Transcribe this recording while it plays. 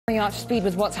Up to speed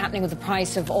with what's happening with the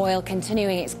price of oil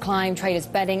continuing its climb. Traders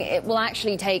betting it will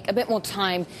actually take a bit more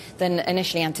time than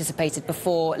initially anticipated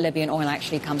before Libyan oil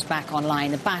actually comes back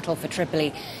online. The battle for Tripoli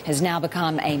has now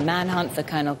become a manhunt for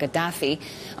Colonel Qaddafi.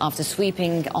 After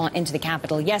sweeping into the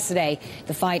capital yesterday,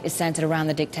 the fight is centered around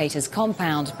the dictator's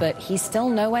compound, but he's still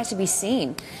nowhere to be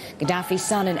seen. Qaddafi's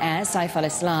son and heir, Saif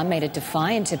al-Islam, made a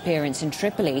defiant appearance in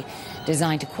Tripoli.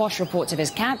 Designed to quash reports of his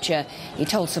capture, he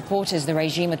told supporters the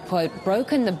regime had, quote,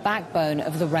 broken the backbone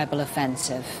of the rebel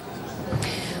offensive.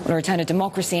 Well, a return to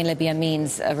democracy in Libya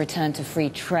means a return to free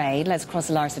trade. Let's cross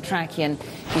to Lara Setrakian,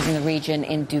 who's in the region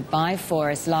in Dubai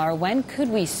for us. Lara, when could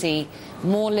we see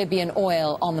more Libyan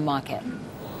oil on the market?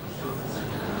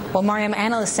 Well, Maryam,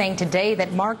 analysts saying today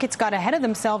that markets got ahead of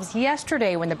themselves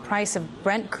yesterday when the price of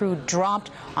Brent crude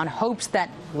dropped on hopes that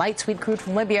light sweet crude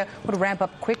from Libya would ramp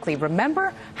up quickly.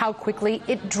 Remember how quickly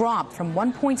it dropped from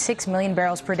 1.6 million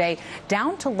barrels per day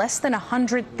down to less than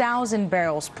 100,000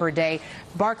 barrels per day.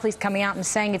 Barclays coming out and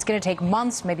saying it's going to take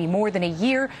months, maybe more than a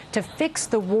year, to fix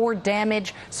the war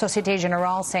damage. Societe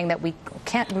Generale saying that we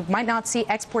might not see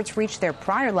exports reach their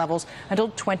prior levels until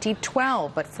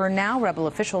 2012. But for now, rebel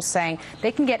officials saying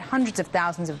they can get hundreds of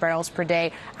thousands of barrels per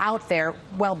day out there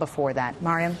well before that.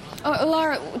 Maryam?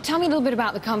 Lara, tell me a little bit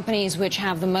about the companies which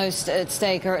have the most at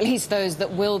stake, or at least those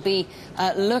that will be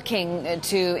looking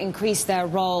to increase their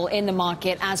role in the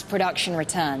market as production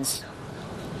returns.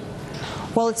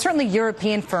 Well, it's certainly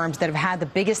European firms that have had the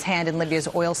biggest hand in Libya's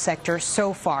oil sector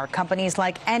so far. Companies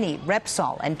like Eni,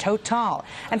 Repsol and Total.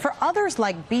 And for others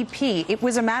like BP, it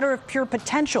was a matter of pure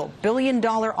potential,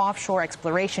 billion-dollar offshore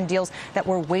exploration deals that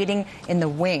were waiting in the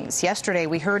wings. Yesterday,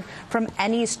 we heard from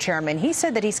Eni's chairman. He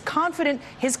said that he's confident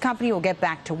his company will get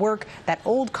back to work, that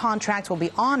old contracts will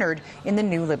be honored in the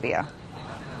new Libya.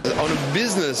 On a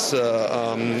business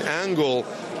angle,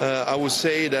 I would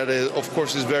say that, of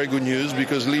course, is very good news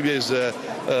because Libya is a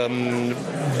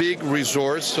big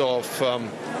resource of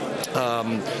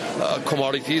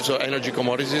commodities or energy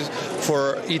commodities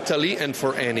for Italy and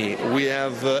for Eni. We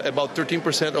have about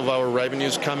 13% of our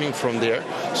revenues coming from there.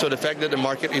 So the fact that the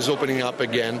market is opening up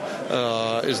again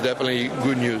is definitely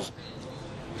good news.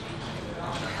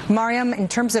 Maryam, in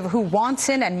terms of who wants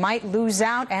in and might lose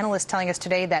out, analysts telling us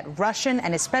today that Russian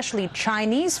and especially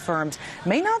Chinese firms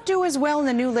may not do as well in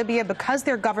the new Libya because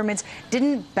their governments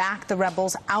didn't back the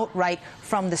rebels outright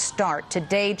from the start.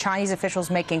 Today, Chinese officials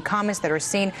making comments that are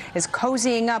seen as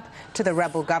cozying up to the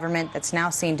rebel government that's now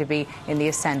seen to be in the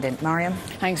ascendant. Maryam?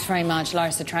 Thanks very much,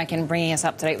 Lara Setrakian, bringing us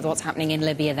up to date with what's happening in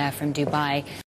Libya there from Dubai.